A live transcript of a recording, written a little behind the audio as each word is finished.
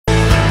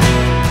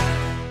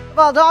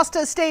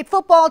Valdosta State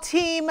football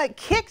team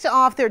kicked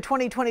off their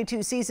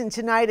 2022 season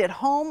tonight at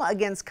home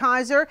against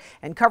Keiser,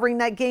 and covering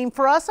that game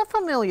for us, a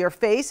familiar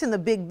face in the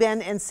Big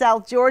Bend in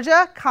South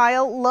Georgia,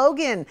 Kyle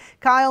Logan.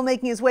 Kyle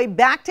making his way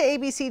back to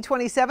ABC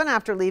 27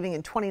 after leaving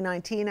in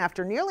 2019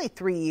 after nearly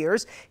 3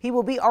 years. He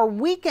will be our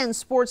weekend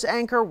sports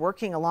anchor,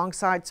 working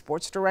alongside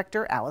sports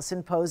director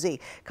Allison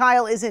Posey.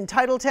 Kyle is in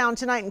Titletown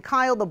tonight, and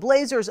Kyle, the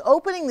Blazers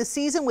opening the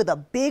season with a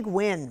big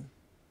win.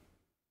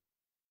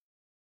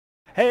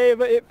 Hey,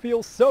 but it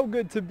feels so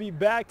good to be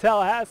back.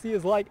 Tallahassee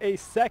is like a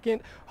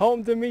second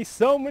home to me.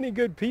 So many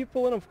good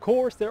people, and of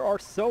course there are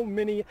so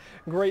many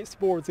great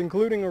sports,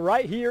 including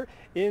right here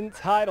in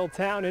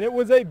Titletown. And it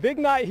was a big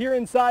night here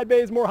inside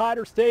Bazemore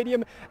Hyder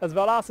Stadium as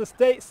Valdosta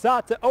State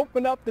sought to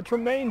open up the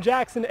Tremaine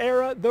Jackson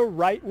era the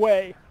right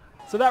way.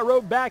 So that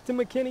road back to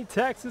McKinney,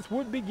 Texas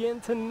would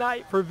begin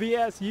tonight for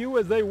VSU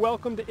as they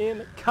welcomed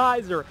in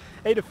Keiser.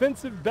 A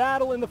defensive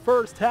battle in the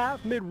first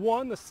half.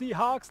 Mid-1, the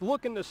Seahawks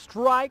looking to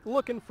strike,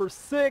 looking for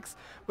 6,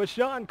 but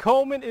Sean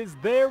Coleman is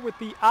there with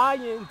the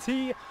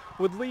INT,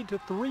 would lead to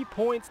 3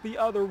 points the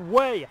other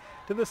way.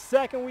 To the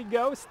second we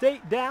go,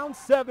 State down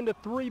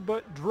 7-3,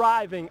 but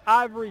driving.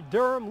 Ivory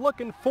Durham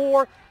looking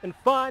for and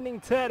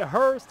finding Ted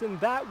Hurst, and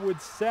that would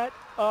set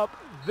up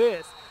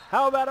this.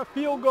 How about a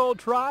field goal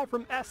try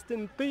from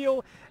Eston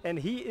Thiel, and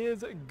he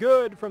is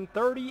good from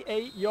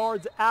 38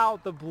 yards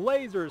out. The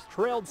Blazers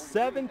trailed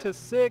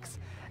 7-6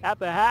 at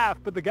the half,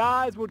 but the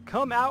guys would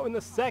come out in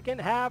the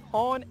second half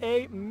on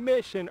a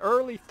mission.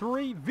 Early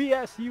 3,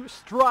 VSU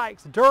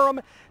strikes. Durham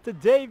to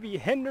Davey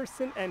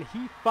Henderson, and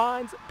he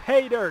finds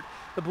pay dirt.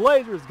 The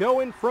Blazers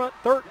go in front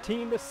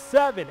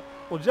 13-7.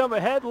 We'll jump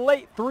ahead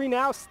late 3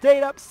 now.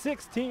 State up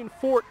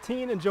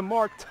 16-14, and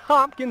Jamar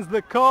Tompkins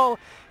the call.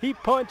 He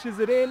punches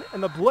it in,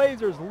 and the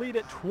Blazers lead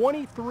it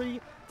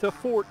 23-14.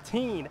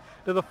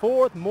 To the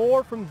fourth,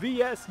 more from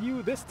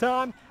VSU. This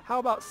time, how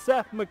about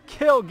Seth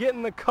McKill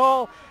getting the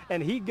call,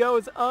 and he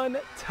goes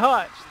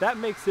untouched. That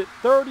makes it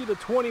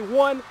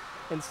 30-21,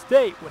 and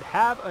State would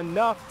have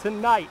enough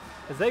tonight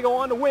as they go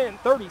on to win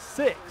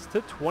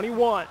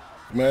 36-21.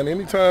 Man,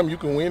 anytime you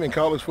can win in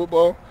college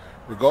football,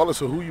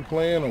 regardless of who you're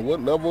playing or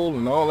what level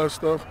and all that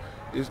stuff,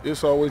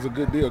 it's always a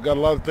good deal. Got a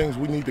lot of things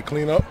we need to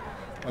clean up.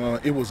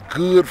 It was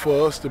good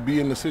for us to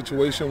be in the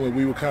situation where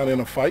we were kind of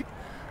in a fight.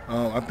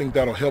 I think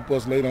that'll help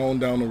us later on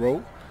down the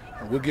road.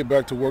 We'll get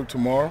back to work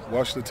tomorrow,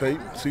 watch the tape,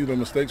 see the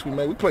mistakes we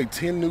made. We played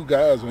 10 new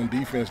guys on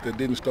defense that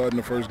didn't start in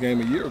the first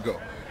game a year ago.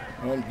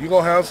 You're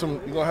gonna have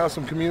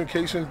some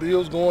communication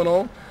deals going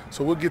on,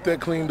 so we'll get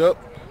that cleaned up.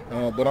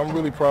 But I'm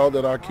really proud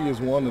that our kids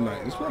won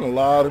tonight. It's been a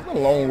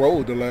long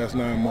road the last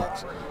 9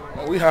 months.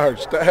 We hired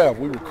staff,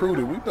 we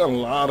recruited, we've done a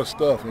lot of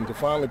stuff, and to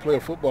finally play a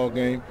football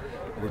game,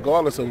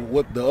 regardless of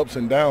what the ups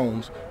and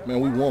downs,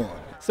 man, we won.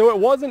 So it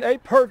wasn't a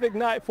perfect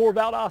night for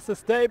Valdosta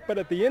State, but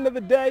at the end of the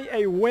day,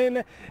 a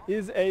win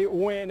is a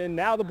win. And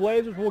now the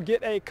Blazers will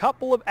get a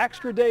couple of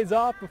extra days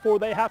off before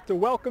they have to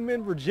welcome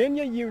in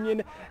Virginia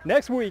Union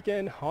next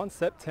weekend on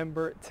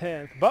September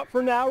 10th. But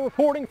for now,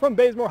 reporting from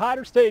Bazemore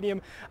Hyder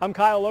Stadium, I'm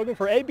Kyle Logan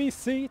for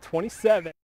ABC 27.